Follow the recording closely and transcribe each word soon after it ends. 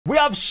We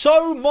have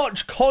so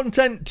much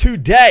content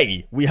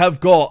today. We have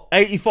got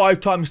 85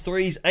 times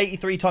 3s,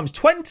 83 times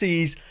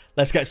 20s.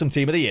 Let's get some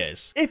Team of the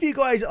Years. If you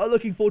guys are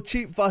looking for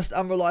cheap, fast,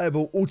 and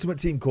reliable Ultimate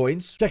Team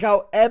coins, check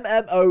out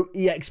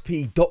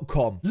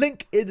MMOEXP.com.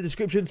 Link in the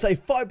description.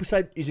 Save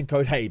 5% using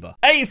code HABER.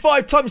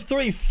 85 times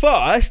 3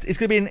 first is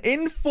going to be an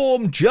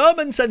informed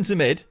German centre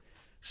mid.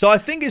 So I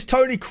think it's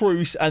Tony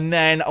Kroos, and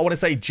then I want to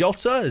say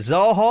Jota,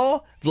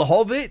 Zaha,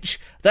 Vlahovic.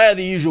 They're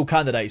the usual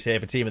candidates here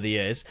for Team of the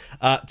Years.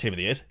 Team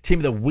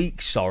of the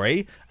Week,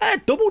 sorry.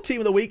 Double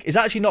Team of the Week is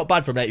actually not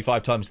bad from an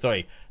 85 times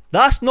 3.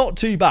 That's not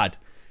too bad.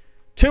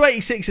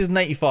 286 and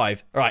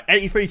 85. All right,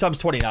 83 times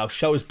 20 now.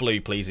 Show us blue,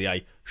 please,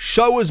 EA.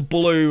 Show us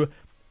blue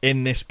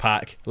in this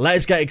pack.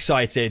 Let's get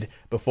excited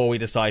before we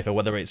decipher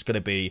whether it's going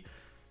to be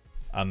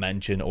a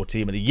mention or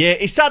Team of the Year.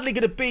 It's sadly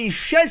going to be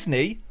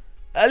Szczesny.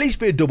 At least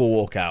be a double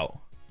walkout.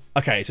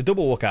 Okay, it's a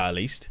double walkout at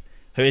least.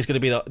 Who is going to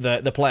be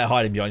the player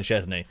hiding behind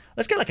Szczesny?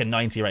 Let's get like a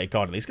 90 rated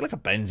card at least. Get like a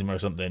Benzema or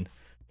something.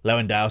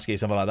 Lewandowski,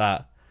 something like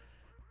that.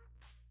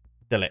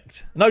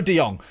 Delict. No, De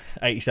Jong.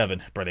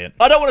 87. Brilliant.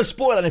 I don't want to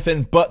spoil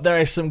anything, but there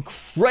is some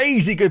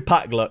crazy good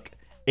pack luck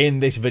in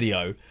this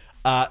video.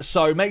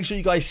 So make sure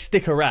you guys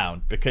stick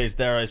around because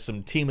there is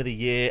some Team of the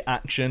Year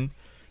action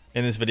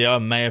in this video. I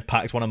may have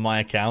packed one on my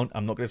account.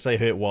 I'm not going to say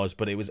who it was,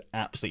 but it was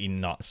absolutely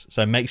nuts.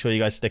 So make sure you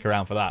guys stick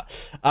around for that.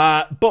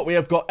 But we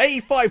have got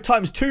 85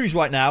 times 2s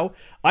right now.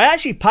 I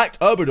actually packed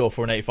Urbador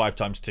for an 85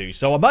 times 2.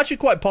 So I'm actually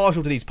quite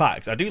partial to these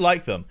packs. I do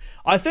like them.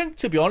 I think,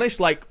 to be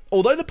honest, like,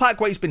 although the pack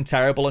weight's been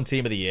terrible on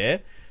Team of the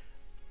Year,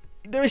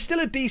 there is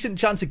still a decent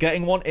chance of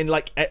getting one in,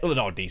 like, well,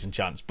 not a decent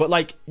chance, but,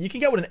 like, you can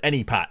get one in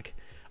any pack.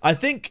 I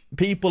think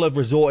people have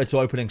resorted to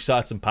opening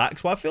certain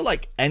packs, but I feel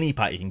like any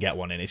pack you can get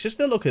one in. It's just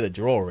the look of the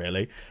draw,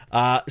 really.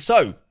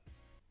 So,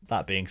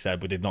 that being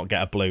said, we did not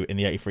get a blue in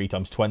the 83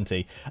 times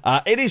 20.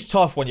 It is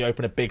tough when you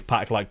open a big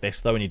pack like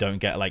this, though, and you don't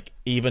get, like,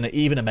 even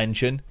a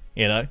mention,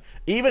 you know?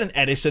 Even an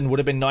Edison would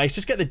have been nice.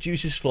 Just get the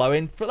juices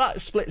flowing. For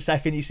that split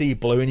second, you see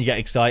blue and you get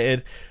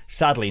excited.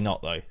 Sadly,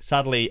 not, though.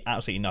 Sadly,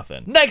 absolutely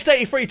nothing. Next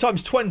 83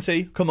 times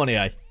 20. Come on,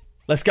 EA.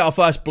 Let's get our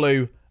first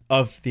blue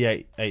of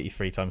the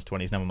 83 times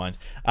 20s, never mind.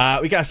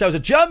 We get ourselves a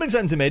German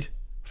centre mid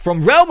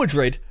from Real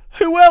Madrid.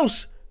 Who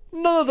else?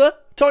 None other.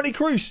 Tony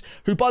Kroos,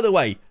 who, by the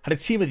way, had a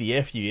Team of the Year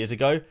a few years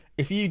ago.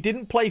 If you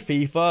didn't play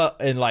FIFA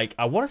in, like,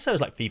 I want to say it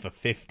was like FIFA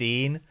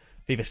 15,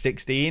 FIFA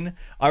 16,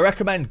 I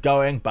recommend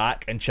going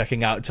back and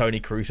checking out Tony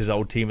Kroos'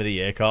 old Team of the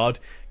Year card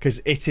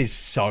because it is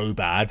so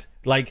bad.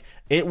 Like,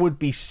 it would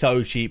be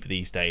so cheap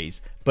these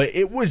days, but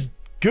it was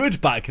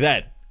good back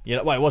then. You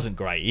know, well, it wasn't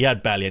great. He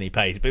had barely any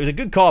pace, but it was a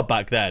good card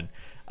back then.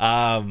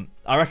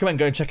 I recommend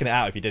going and checking it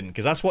out if you didn't,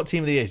 because that's what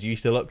Team of the Years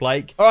used to look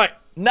like. All right,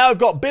 now we've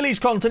got Billy's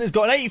content. He's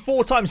got an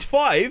 84 times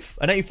 5,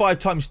 an 85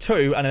 times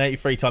 2, and an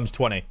 83 times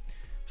 20.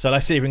 So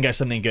let's see if we can get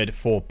something good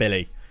for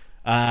Billy.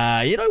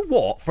 You know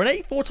what? For an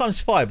 84 times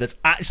 5, that's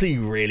actually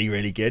really,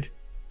 really good.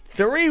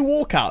 3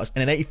 walkouts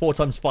and an 84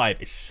 times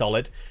 5 is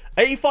solid.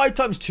 85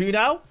 times 2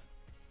 now.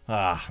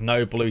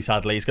 No blue,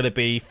 sadly. It's going to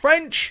be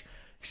French,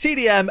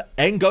 CDM,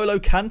 N'Golo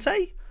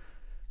Kante.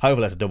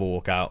 Hopefully that's a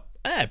double walkout.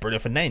 Bruno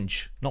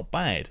Fernandes. Not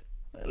bad.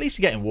 At least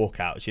you're getting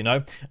walkouts, you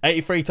know.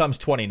 83 times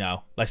 20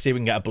 now. Let's see if we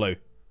can get a blue.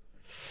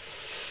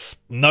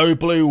 No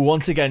blue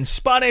once again.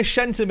 Spanish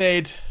centre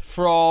mid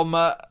from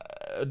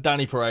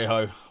Danny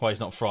Parejo. Well, he's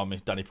not from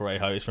Danny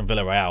Parejo. He's from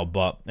Villarreal,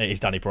 but it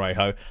is Danny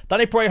Parejo.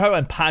 Danny Parejo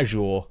and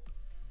Pajor.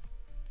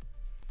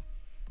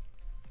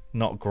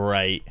 Not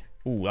great.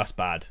 Ooh, that's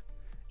bad.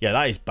 Yeah,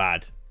 that is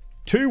bad.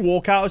 2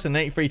 walkouts and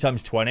 83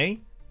 times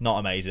 20. Not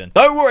amazing.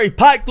 Don't worry,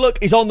 pack luck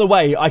is on the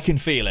way. I can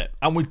feel it.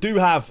 And we do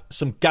have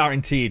some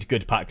guaranteed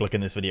good pack luck in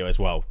this video as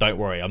well. Don't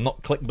worry, I'm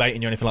not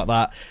clickbaiting you or anything like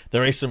that.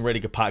 There is some really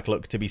good pack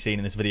luck to be seen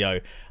in this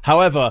video.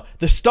 However,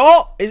 the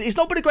start, it's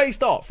not been a great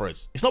start for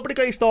us. It's not been a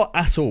great start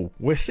at all.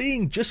 We're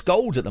seeing just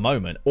golds at the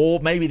moment, or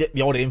maybe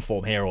the odd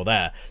inform here or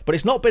there. But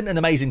it's not been an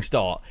amazing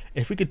start.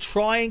 If we could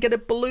try and get a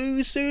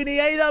blue soon,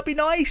 EA, that'd be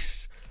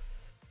nice.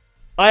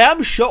 I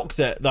am shocked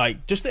at,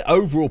 like, just the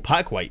overall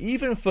pack weight.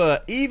 Even for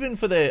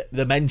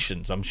the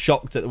mentions, I'm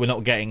shocked that we're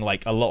not getting,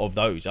 like, a lot of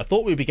those. I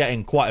thought we'd be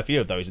getting quite a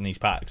few of those in these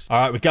packs. All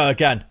right, we go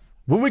again.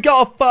 Will we get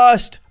our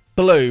first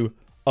blue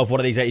of one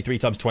of these 83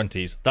 times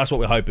 20s? That's what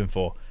we're hoping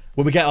for.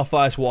 Will we get our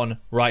first one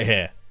right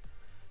here?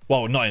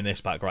 Well, not in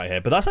this pack right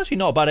here, but that's actually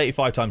not a bad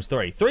 85 times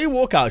 3. 3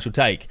 walkouts will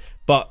take,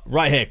 but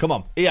right here, come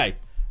on, EA.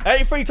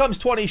 83 times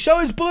 20, show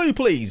us blue,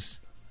 please.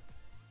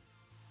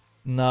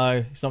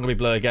 No, it's not going to be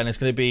blue again. It's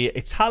going to be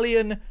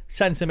Italian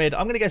centre mid.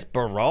 I'm going to guess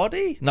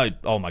Berardi? No,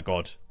 oh my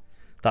God.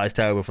 That is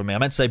terrible from me. I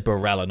meant to say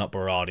Barella, not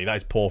Berardi. That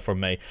is poor from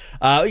me.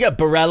 We got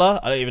Barella.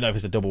 I don't even know if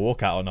it's a double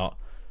walkout or not.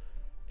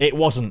 It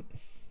wasn't.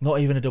 Not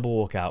even a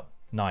double walkout.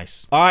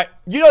 Nice. All right,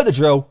 you know the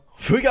drill.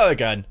 Here we go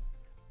again.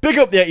 Big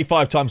up the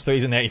 85 times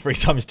 3s and the 83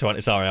 times 20.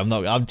 Sorry,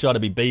 I'm trying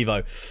to be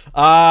Bevo.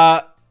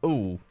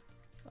 Ooh.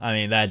 I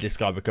mean, they're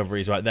discard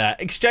recoveries right there.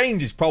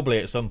 Exchange is probably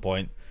at some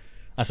point.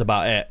 That's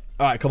about it.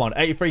 All right, come on.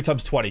 83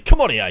 times 20.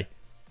 Come on, EA.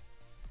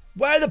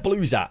 Where are the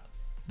blues at?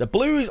 The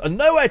blues are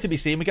nowhere to be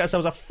seen. We get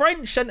ourselves a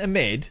French centre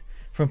mid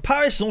from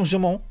Paris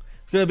Saint-Germain.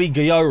 It's going to be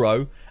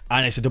Gyoro,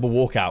 and it's a double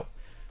walkout,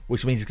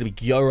 which means it's going to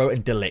be Gyoro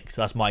and Delict.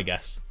 That's my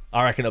guess.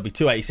 I reckon it'll be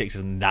 286s,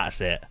 and that's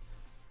it.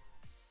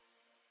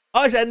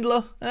 Ice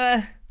Endler,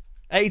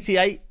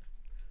 88.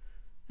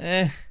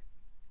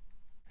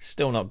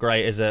 Still not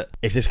great, is it?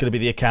 Is this going to be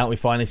the account we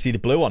finally see the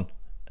blue on?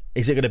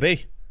 Is it going to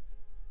be?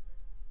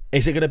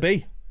 Is it going to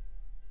be?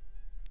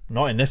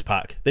 Not in this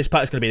pack. This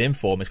pack is going to be an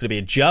inform. It's going to be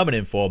a German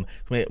inform.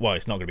 Well,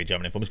 it's not going to be a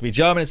German inform. It's going to be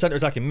German and centre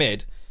attacking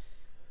mid.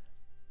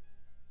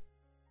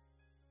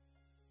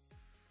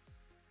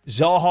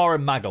 Zaha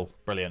and Magel.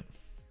 Brilliant.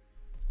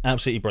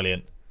 Absolutely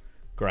brilliant.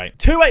 Great.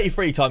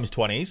 283 times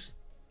 20s.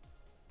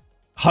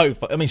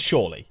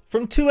 Surely.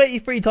 From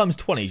 283 times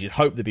 20s, you'd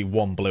hope there'd be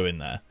one blue in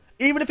there.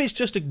 Even if it's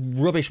just a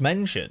rubbish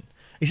mention.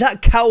 Is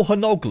that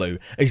Calhanoglu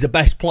is the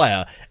best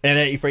player in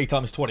 83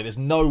 times 20? There's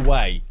no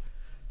way.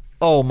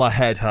 Oh, my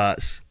head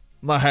hurts.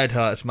 My head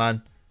hurts,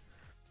 man.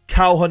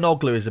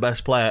 Calhanoglu is the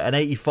best player in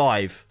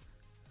 85.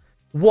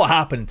 What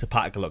happened to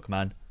pack luck,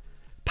 man?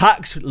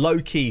 Packs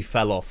low-key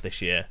fell off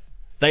this year.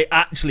 They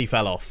actually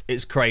fell off.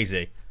 It's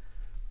crazy.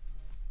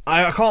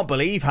 I can't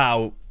believe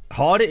how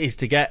hard it is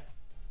to get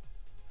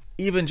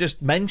even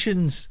just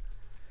mentions.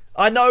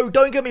 I know,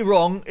 don't get me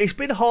wrong. It's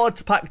been hard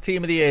to pack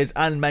Team of the Years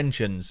and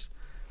mentions.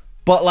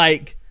 But,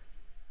 like,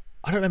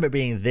 I don't remember it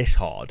being this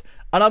hard.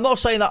 And I'm not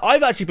saying that.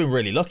 I've actually been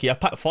really lucky.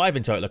 I've packed 5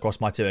 in total across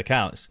my 2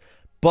 accounts.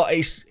 But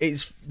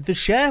it's the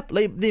share,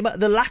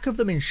 the lack of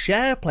them in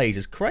share plays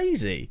is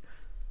crazy.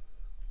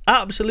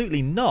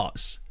 Absolutely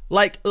nuts.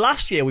 Like,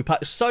 last year we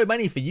packed so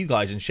many for you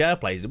guys in share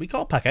plays that we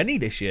can't pack any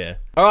this year.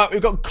 All right, we've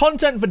got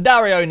content for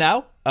Dario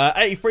now.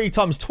 83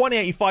 times 20,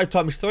 85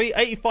 times 3,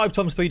 85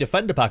 times 3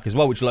 defender pack as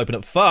well, which will open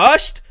up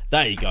first.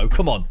 There you go.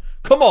 Come on.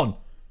 Come on.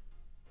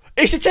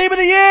 It's the Team of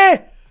the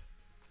Year.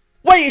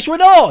 Wait, it's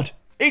Renard.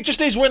 It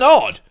just is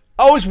Renard.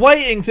 I was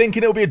waiting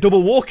thinking it'll be a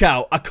double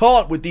walkout. I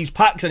can't with these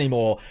packs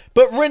anymore.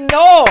 But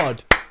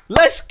Renard,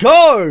 let's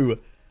go.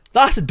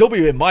 That's a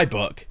W in my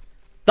book.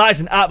 That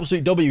is an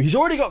absolute W. He's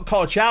already got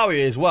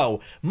Karchawi as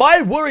well.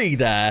 My worry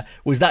there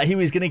was that he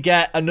was going to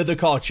get another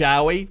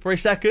Karchawi for a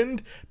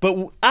second.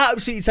 But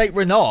absolutely take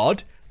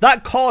Renard.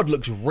 That card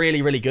looks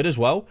really, really good as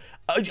well.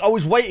 I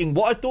was waiting.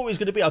 What I thought it was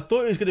going to be, I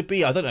thought it was going to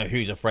be, I don't know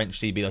who's a French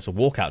CB that's a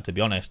walkout, to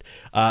be honest.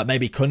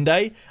 Maybe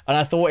Kunde. And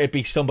I thought it'd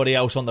be somebody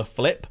else on the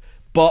flip.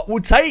 But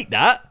we'll take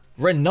that.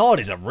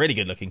 Renard is a really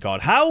good looking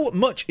card. How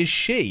much is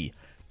she?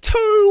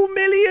 2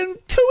 million,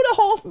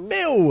 2.5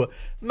 mil.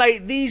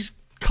 Mate, these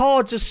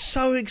cards are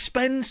so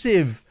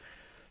expensive.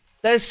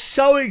 They're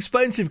so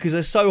expensive because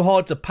they're so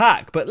hard to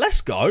pack. But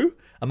let's go.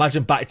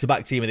 Imagine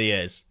back-to-back Team of the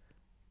Years.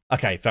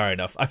 Okay, fair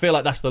enough. I feel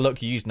like that's the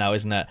look you use now,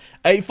 isn't it?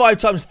 85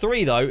 times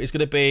 3, though, is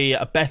going to be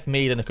a Beth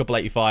Mead and a couple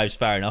 85s.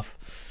 Fair enough.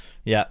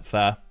 Yeah,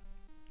 fair.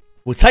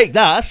 We'll take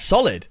that. That's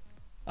solid.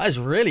 That is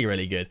really,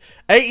 really good.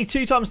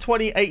 82 times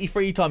 20,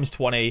 83 times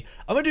 20.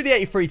 I'm going to do the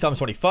 83 times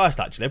 20 first,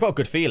 actually. I've got a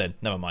good feeling.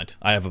 Never mind.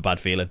 I have a bad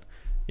feeling.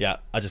 Yeah,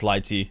 I just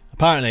lied to you.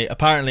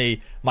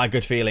 Apparently, my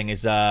good feeling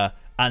is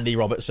Andy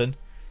Robertson.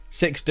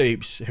 6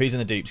 dupes. Who's in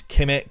the dupes?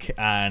 Kimmich,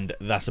 and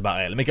that's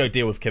about it. Let me go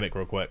deal with Kimmich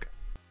real quick.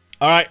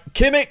 All right,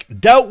 Kimmich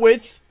dealt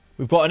with.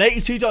 We've got an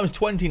 82 times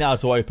 20 now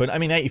to open. I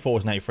mean,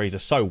 84s and 83s are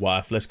so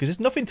worthless because there's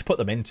nothing to put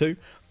them into.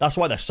 That's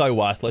why they're so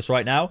worthless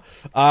right now.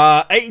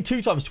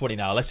 82 times 20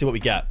 now. Let's see what we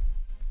get.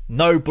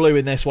 No blue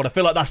in this one. I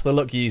feel like that's the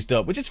look used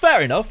up, which is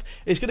fair enough.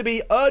 It's going to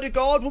be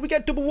Erdegaard. Will we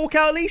get double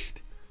walkout at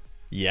least?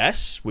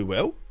 Yes, we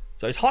will.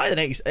 So it's higher than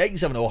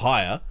 87 or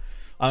higher.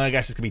 I'm going to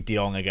guess it's going to be De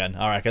Jong again.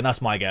 I reckon.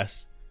 That's my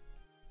guess.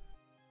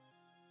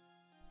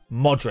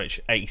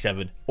 Modric,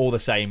 87. All the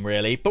same,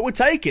 really. But we'll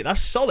take it.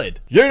 That's solid.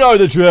 You know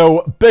the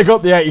drill. Big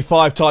up the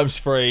 85 times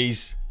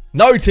 3s.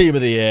 No Team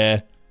of the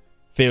Year.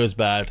 Feels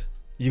bad.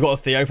 You got a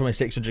Theo from a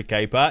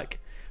 600k pack.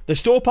 The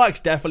store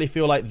packs definitely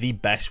feel like the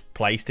best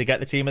place to get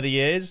the Team of the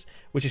Years,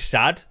 which is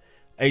sad.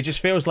 It just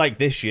feels like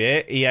this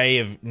year, EA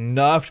have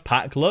nerfed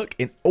pack luck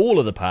in all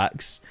of the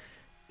packs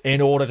in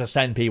order to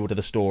send people to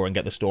the store and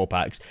get the store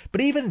packs.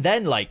 But even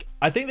then, like,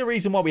 I think the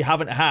reason why we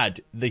haven't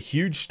had the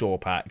huge store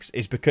packs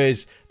is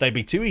because they'd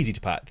be too easy to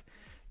pack.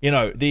 You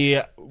know,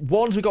 the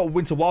ones we got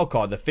Winter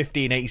Wildcard, the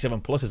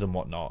 1587 pluses and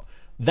whatnot,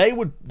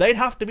 they'd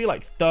have to be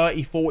like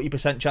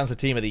 30-40% chance of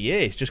Team of the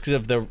Years just because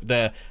of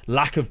the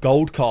lack of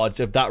gold cards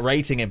of that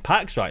rating in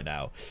packs right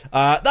now.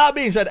 That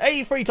being said,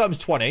 83 times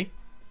 20.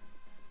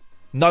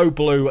 No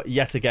blue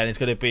yet again. It's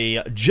going to be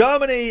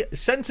Germany,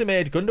 centre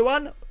mid,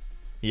 Gundogan.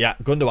 Yeah,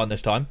 Gundogan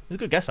this time. It's a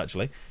good guess,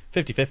 actually.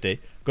 50-50.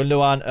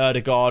 Gundogan,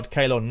 Erdegaard,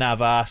 Keylor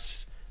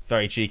Navas.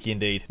 Very cheeky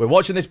indeed. We're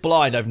watching this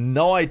blind. I have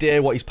no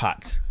idea what he's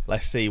packed.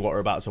 Let's see what we're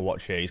about to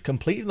watch here. He's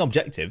completed an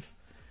objective.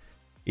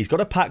 He's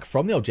got a pack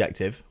from the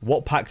objective.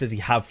 What pack does he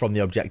have from the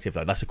objective,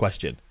 though? That's a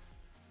question.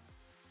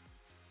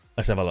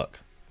 Let's have a look.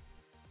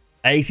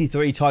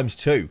 83 times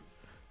 2.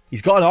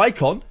 He's got an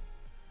icon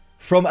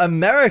from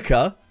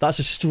America. That's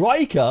a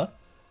striker.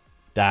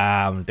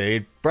 Damn,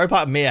 dude. Bro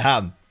packed Mia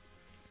Hamm.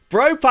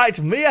 Bro packed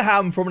Mia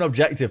Hamm from an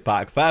objective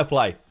pack. Fair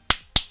play.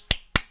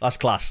 That's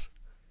class.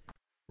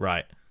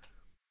 Right.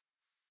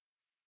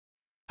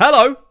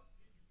 Hello.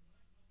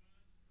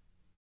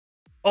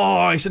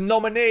 Oh, it's a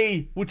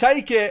nominee. We'll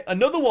take it.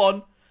 Another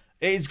one.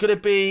 It's going to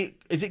be...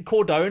 Is it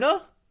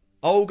Cardona?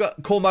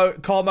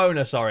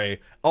 Carmona,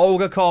 sorry.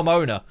 Olga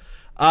Carmona.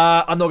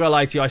 I'm not going to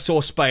lie to you. I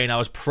saw Spain. I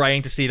was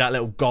praying to see that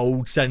little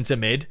gold centre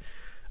mid.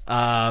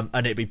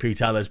 And it'd be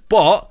Putellas.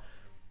 But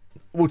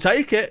we'll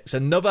take it. It's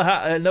another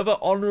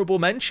honourable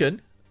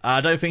mention. I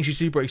don't think she's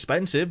super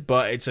expensive,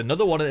 but it's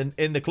another one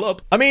in the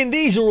club. I mean,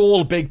 these are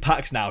all big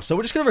packs now, so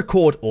we're just going to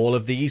record all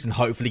of these and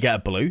hopefully get a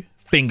blue.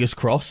 Fingers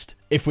crossed,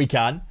 if we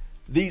can.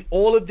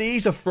 All of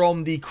these are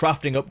from the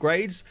crafting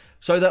upgrades,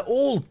 so they're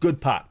all good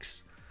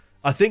packs.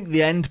 I think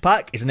the end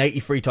pack is an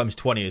 83 times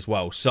 20 as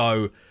well,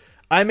 so,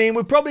 I mean,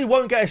 we probably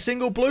won't get a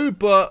single blue,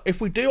 but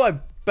if we do, I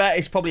bet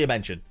it's probably a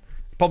mention.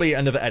 Probably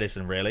another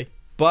Edison, really.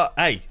 But,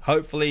 hey,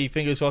 hopefully,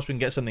 fingers crossed, we can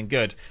get something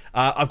good.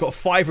 I've got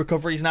 5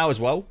 recoveries now as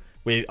well.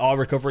 With our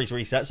recoveries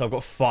reset, so I've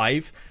got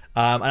 5.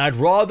 And I'd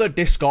rather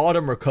discard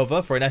and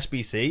recover for an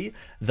SBC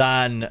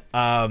than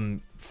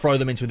throw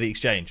them into the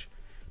exchange.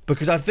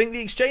 Because I think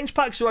the exchange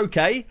packs are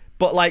okay,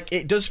 but like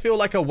it does feel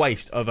like a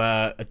waste of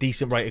a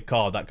decent rated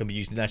card that can be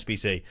used in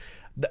SBC.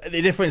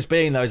 The difference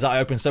being, though, is that I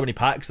open so many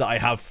packs that I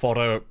have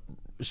fodder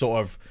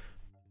sort of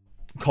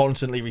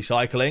constantly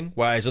recycling,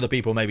 whereas other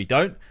people maybe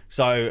don't.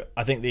 So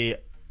I think the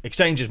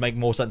exchanges make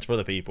more sense for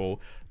other people,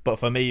 but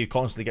for me, who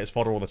constantly gets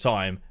fodder all the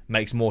time,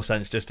 makes more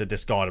sense just to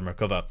discard and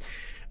recover.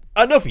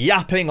 Enough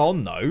yapping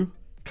on, though.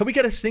 Can we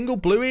get a single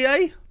blue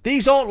EA?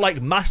 These aren't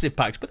like massive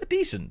packs, but they're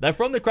decent. They're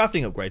from the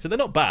crafting upgrade, so they're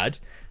not bad.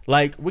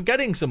 Like, we're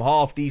getting some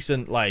half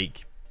decent,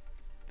 like,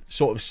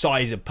 sort of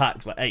size of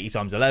packs, like 80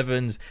 times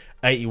 11s,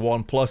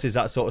 81 pluses,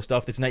 that sort of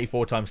stuff. It's an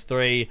 84 times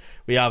 3.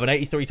 We have an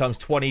 83 times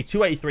 20,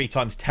 283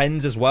 times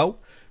 10s as well.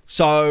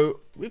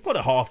 So we've got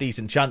a half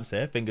decent chance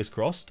here, fingers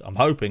crossed. I'm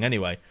hoping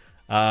anyway.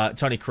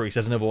 Tony Cruz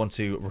has another one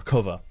to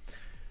recover.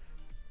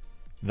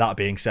 That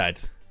being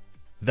said,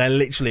 they're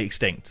literally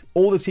extinct.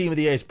 All the team of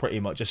the years pretty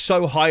much are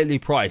so highly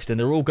priced and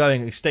they're all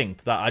going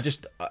extinct that I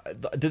just...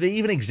 do they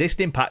even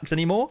exist in packs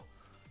anymore?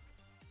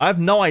 I have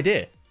no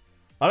idea.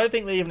 I don't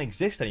think they even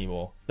exist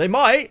anymore. They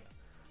might.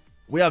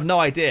 We have no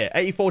idea.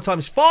 84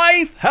 times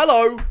 5.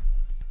 Hello.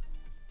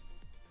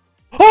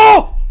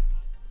 Oh!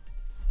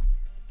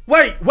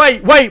 Wait.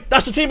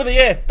 That's the team of the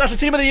year. That's the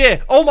team of the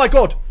year. Oh my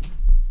god.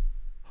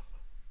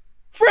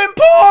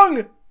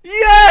 Frimpong!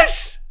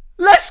 Yes!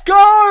 Let's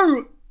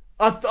go!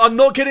 I'm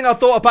not kidding. I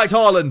thought I packed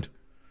Haaland.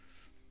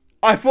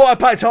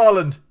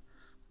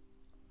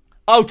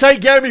 I'll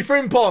take Jeremy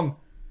Frimpong.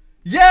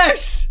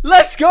 Yes!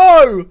 Let's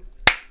go!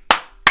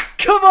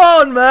 Come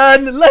on,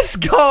 man. Let's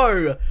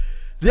go.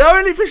 The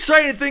only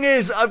frustrating thing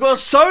is I've got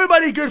so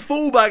many good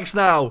fullbacks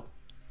now.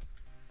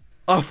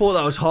 I thought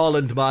that was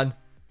Haaland, man.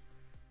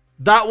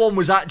 That one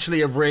was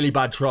actually a really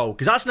bad troll,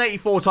 because that's an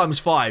 84 times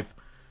 5.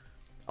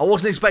 I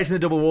wasn't expecting the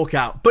double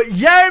walkout. But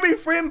Jeremy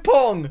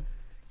Frimpong,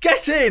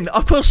 get in.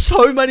 I've got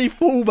so many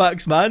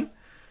fullbacks, man.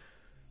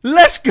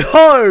 Let's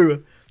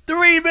go.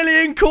 3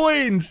 million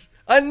coins.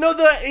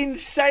 Another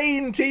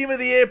insane team of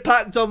the year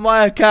packed on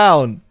my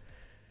account.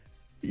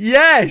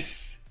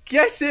 Yes.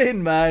 Get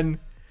in, man.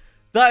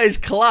 That is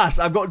class.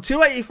 I've got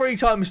 283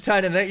 times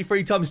 10 and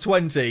 83 times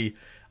 20.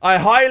 I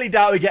highly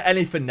doubt we get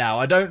anything now.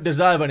 I don't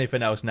deserve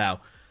anything else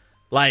now.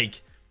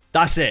 Like,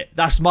 that's it.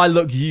 That's my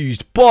luck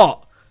used.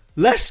 But,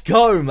 let's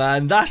go,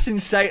 man. That's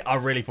insane. I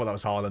really thought that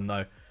was Haaland,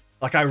 though.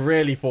 Like, I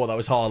really thought that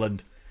was Haaland.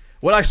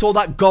 When I saw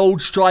that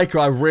gold striker,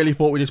 I really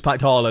thought we just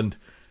packed Haaland.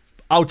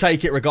 I'll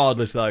take it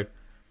regardless, though.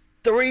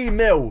 3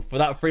 mil for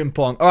that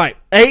Frimpong. All right,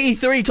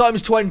 83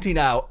 times 20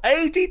 now.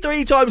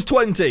 83 times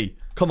 20.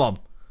 Come on.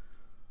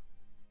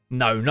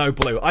 No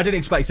blue. I didn't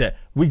expect it.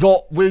 We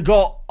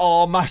got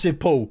our massive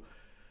pull.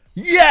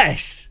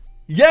 Yes!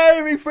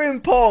 Jeremy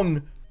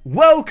Frimpong.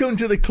 Welcome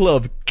to the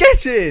club.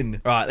 Get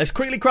in. All right, let's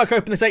quickly crack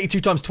open this 82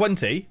 times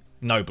 20.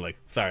 No blue.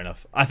 Fair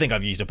enough. I think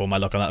I've used up all my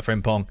luck on that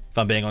Frimpong, if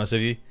I'm being honest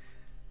with you.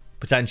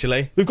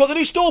 Potentially. We've got the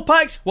new store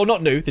packs. Well,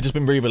 not new. They've just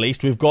been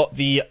re-released. We've got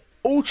the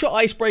Ultra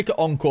Icebreaker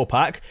Encore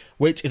pack,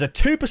 which is a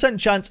 2%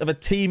 chance of a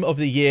Team of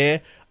the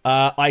Year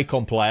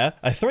icon player.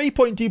 A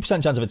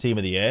 3.2% chance of a Team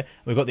of the Year.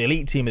 We've got the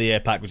Elite Team of the Year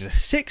pack, which is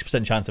a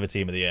 6% chance of a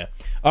Team of the Year.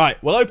 All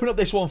right, we'll open up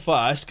this one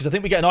first, because I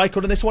think we get an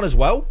icon in this one as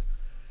well.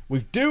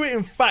 We do,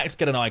 in fact,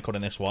 get an icon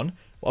in this one.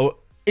 Well,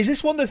 is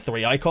this one the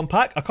 3 icon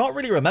pack? I can't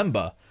really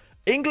remember.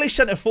 English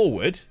centre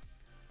forward,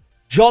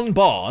 John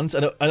Barnes,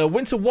 and a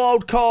winter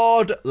wild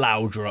card,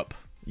 Laudrup.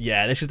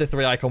 Yeah, this is the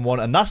 3 icon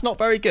one, and that's not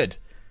very good.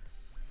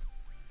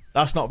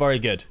 That's not very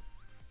good.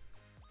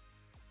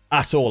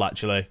 At all,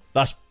 actually.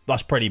 That's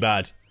pretty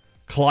bad.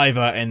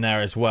 Cliver in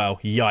there as well.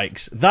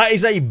 Yikes. That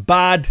is a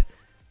bad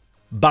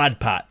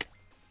pack.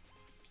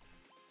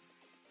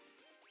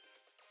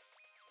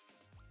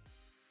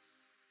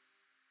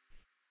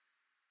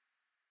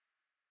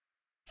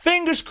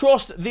 Fingers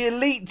crossed the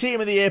Elite Team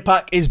of the Year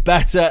pack is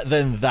better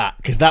than that,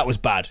 because that was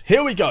bad.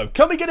 Here we go.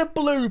 Can we get a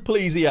blue,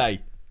 please,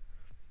 EA?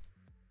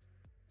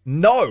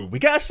 No. We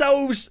get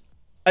ourselves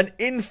an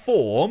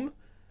Inform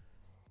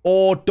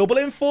or double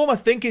Inform. I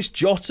think it's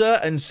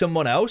Jota and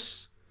someone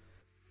else.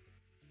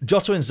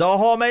 Jota and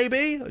Zaha,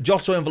 maybe?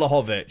 Jota and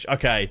Vlahovic.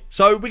 Okay,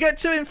 so we get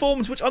 2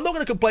 informs, which I'm not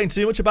going to complain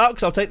too much about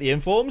because I'll take the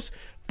informs.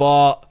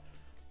 But,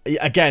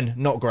 again,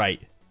 not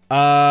great.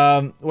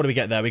 What do we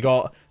get there? We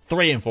got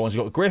 3 informs.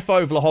 We got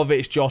Griffo,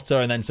 Vlahovic, Jota,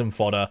 and then some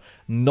fodder.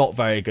 Not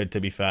very good, to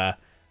be fair.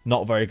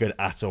 Not very good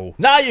at all.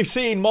 Now you've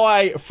seen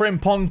my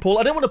Frimpong pull.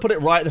 I didn't want to put it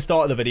right at the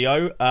start of the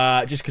video,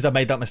 just because I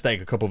made that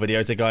mistake a couple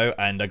videos ago,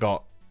 and I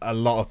got a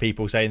lot of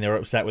people saying they were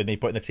upset with me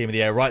putting the team of the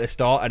year right at the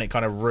start, and it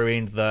kind of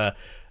ruined the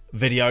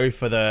video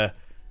for the,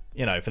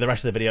 you know, for the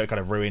rest of the video. It kind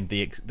of ruined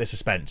the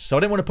suspense. So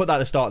I didn't want to put that at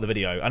the start of the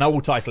video, and I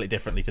will title it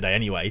differently today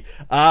anyway.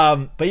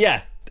 But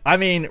yeah, I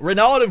mean,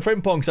 Ronaldo and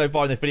Frimpong so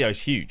far in this video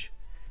is huge.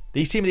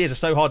 These team of the years are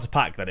so hard to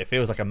pack that it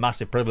feels like a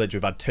massive privilege.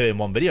 We've had 2 in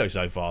one video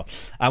so far,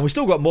 and we've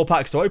still got more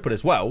packs to open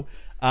as well.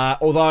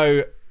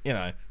 Although, you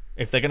know,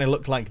 if they're going to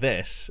look like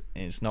this,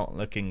 it's not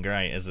looking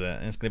great, is it?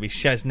 It's going to be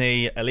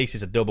Szczesny. At least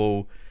it's a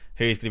double.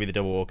 Who's going to be the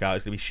double walkout?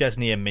 It's going to be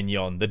Szczesny and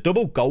Mignon. The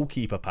double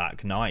goalkeeper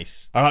pack.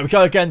 Nice. All right, we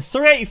go again.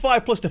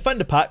 385 plus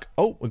defender pack.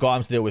 Oh, we've got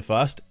him to deal with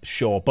first.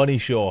 Shaw. Bunny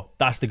Shaw.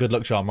 That's the good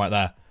luck charm right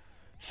there.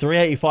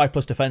 385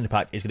 plus defender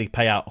pack is going to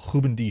pay out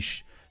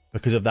Rubendish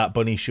because of that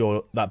Bunny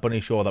Shaw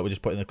that we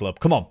just put in the club.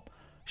 Come on.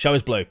 Show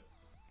us blue.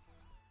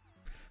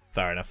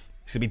 Fair enough.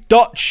 It's going to be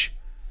Dutch.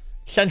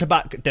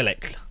 Centre-back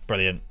Delict.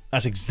 Brilliant.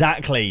 That's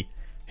exactly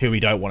who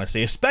we don't want to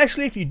see,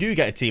 especially if you do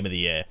get a team of the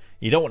year.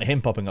 You don't want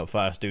him popping up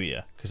first, do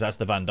you? Because that's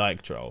the Van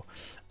Dijk troll.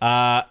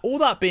 All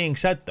that being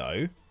said,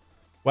 though,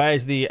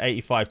 where's the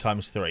 85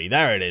 times 3?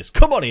 There it is.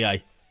 Come on,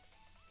 EA.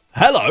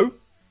 Hello.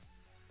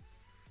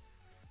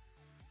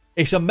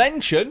 It's a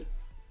mention,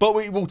 but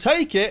we will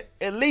take it.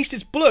 At least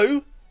it's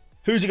blue.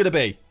 Who's it going to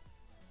be?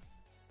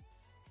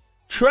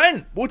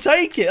 Trent. We'll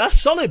take it. That's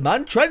solid,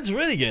 man. Trent's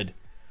really good.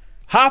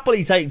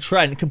 Happily take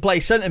Trent. Can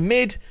play centre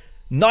mid.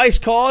 Nice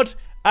card.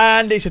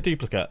 And it's a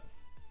duplicate.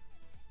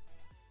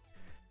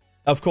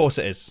 Of course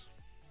it is.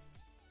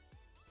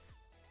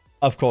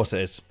 Of course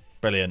it is.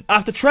 Brilliant.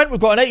 After Trent, we've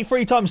got an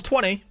 83 times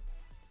 20.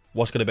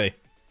 What's going to be?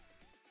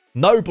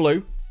 No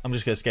blue. I'm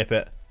just going to skip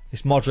it.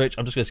 It's Modric.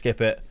 I'm just going to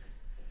skip it.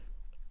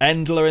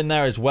 Endler in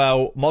there as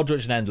well.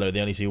 Modric and Endler are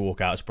the only 2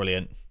 walkouts.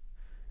 Brilliant.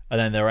 And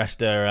then the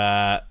rest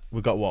are...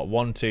 we've got what?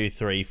 1, 2,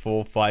 3,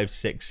 4, 5,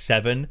 6,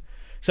 7.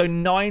 So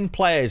 9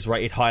 players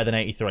rated higher than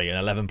 83 and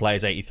 11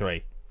 players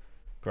 83.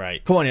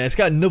 Great. Come on, yeah. Let's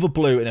get another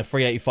blue in a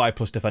 385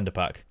 plus defender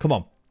pack. Come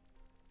on.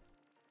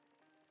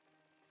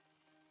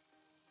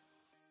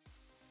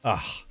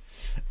 Ah.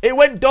 It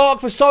went dark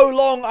for so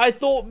long. I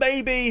thought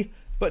maybe...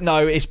 But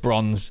no, it's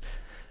bronze.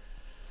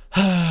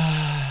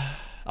 I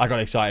got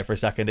excited for a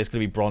second. It's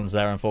going to be bronze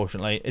there,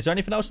 unfortunately. Is there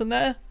anything else in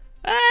there?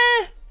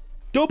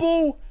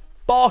 Double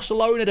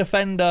Barcelona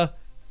defender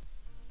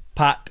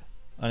pack.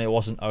 And it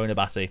wasn't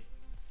Onabati.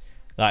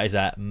 That is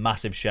a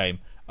massive shame.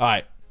 All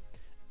right.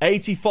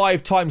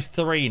 85 times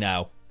 3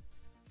 now.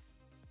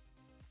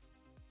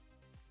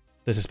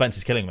 The suspense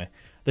is killing me.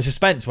 The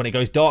suspense when it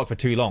goes dark for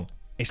too long.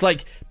 It's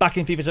like back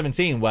in FIFA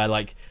 17 where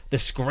like the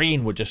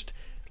screen would just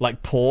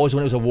like pause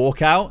when it was a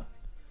walkout.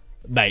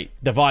 Mate,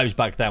 the vibes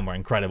back then were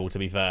incredible, to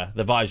be fair.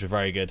 The vibes were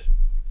very good.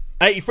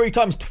 83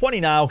 times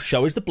 20 now.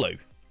 Show us the blue.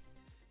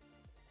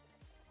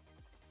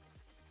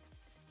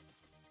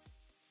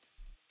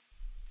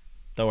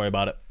 Don't worry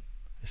about it.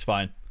 It's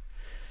fine.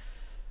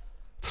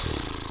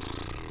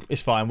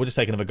 It's fine. We'll just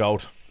take another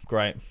gold.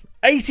 Great.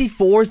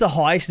 84 is the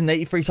highest in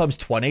 83 times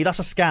 20. That's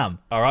a scam.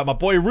 All right, my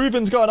boy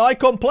Reuven's got an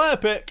icon player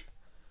pick.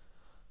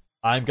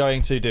 I'm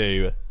going to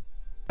do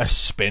a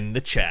spin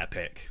the chair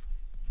pick.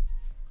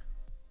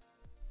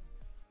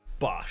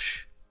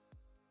 Bosh.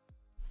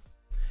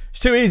 It's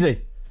too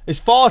easy. It's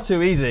far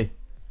too easy.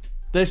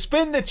 The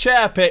spin the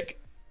chair pick,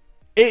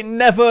 it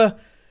never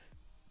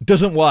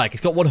doesn't work.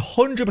 It's got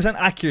 100%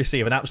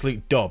 accuracy of an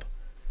absolute dub,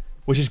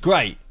 which is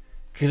great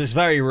because it's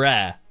very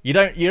rare. You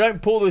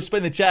don't pull the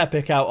spin the chair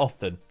pick out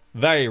often.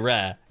 Very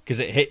rare because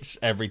it hits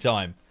every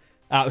time.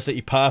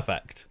 Absolutely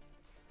perfect.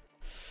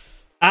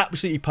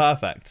 Absolutely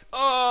perfect.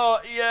 Oh,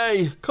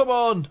 yay. Come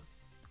on.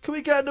 Can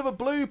we get another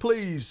blue,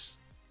 please?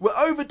 We're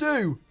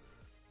overdue.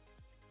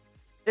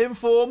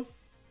 Inform.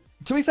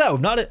 To be fair, we've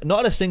not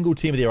had a single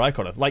team of the year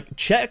icon. Like,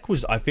 Czech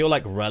was, I feel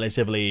like,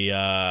 relatively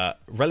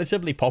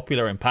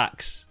popular in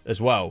packs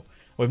as well.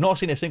 We've not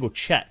seen a single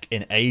Czech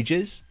in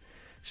ages.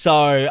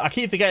 So, I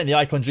keep forgetting the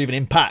icons are even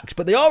in packs.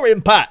 But they are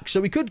in packs.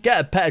 So, we could get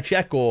a Petr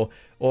Cech or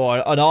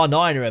an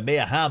R9 or a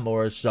Mia Hamm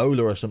or a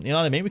Zola or something. You know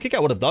what I mean? We could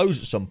get one of those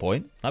at some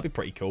point. That'd be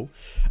pretty cool.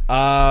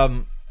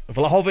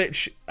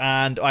 Vlahovic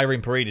and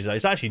Irene Paredes.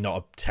 It's actually not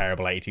a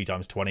terrible 82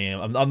 times 20.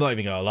 I'm not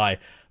even going to lie.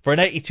 For an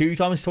 82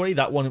 times 20,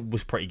 that one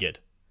was pretty good.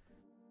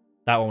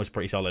 That one was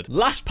pretty solid.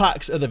 Last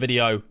packs of the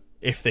video,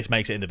 if this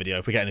makes it in the video,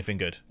 if we get anything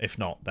good. If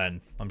not, then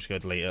I'm just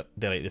going to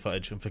delete the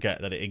footage and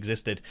forget that it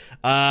existed.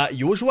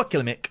 Joshua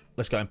Kilimik.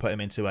 Let's go and put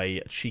him into a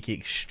cheeky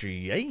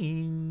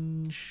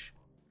exchange.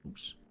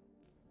 Oops.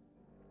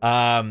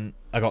 I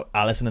got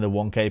Allison in the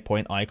 1k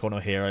point icon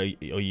or hero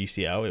or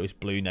UCL. It was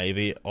blue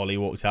navy. Ollie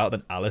walked out.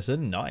 Then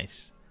Allison.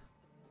 Nice.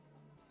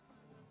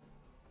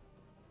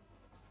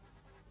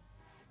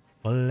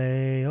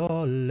 Ole,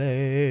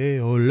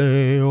 ole,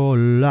 ole,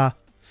 ola.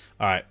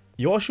 All right.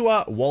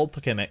 Joshua,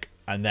 Walter Kimmich.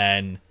 And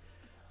then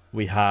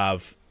we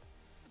have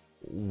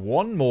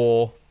one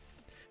more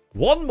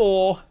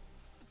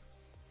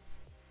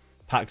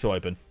pack to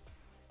open.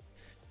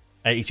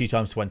 82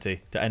 times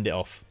 20 to end it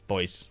off,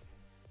 boys.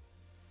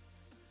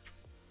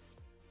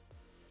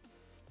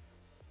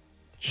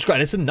 Just got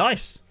Edison.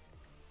 Nice.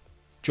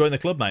 Join the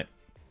club, mate.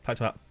 Packed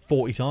about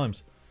 40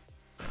 times.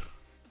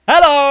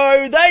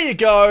 Hello. There you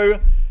go.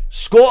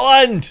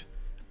 Scotland.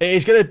 It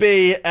is going to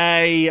be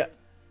a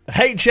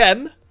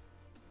HM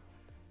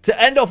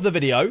to end off the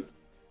video.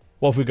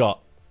 What have we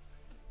got?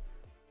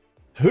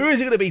 Who is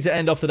it going to be to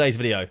end off today's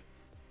video?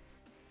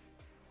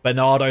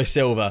 Bernardo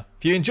Silva.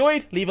 If you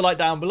enjoyed, leave a like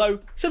down below.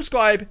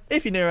 Subscribe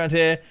if you're new around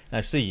here. And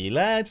I'll see you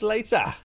lads later.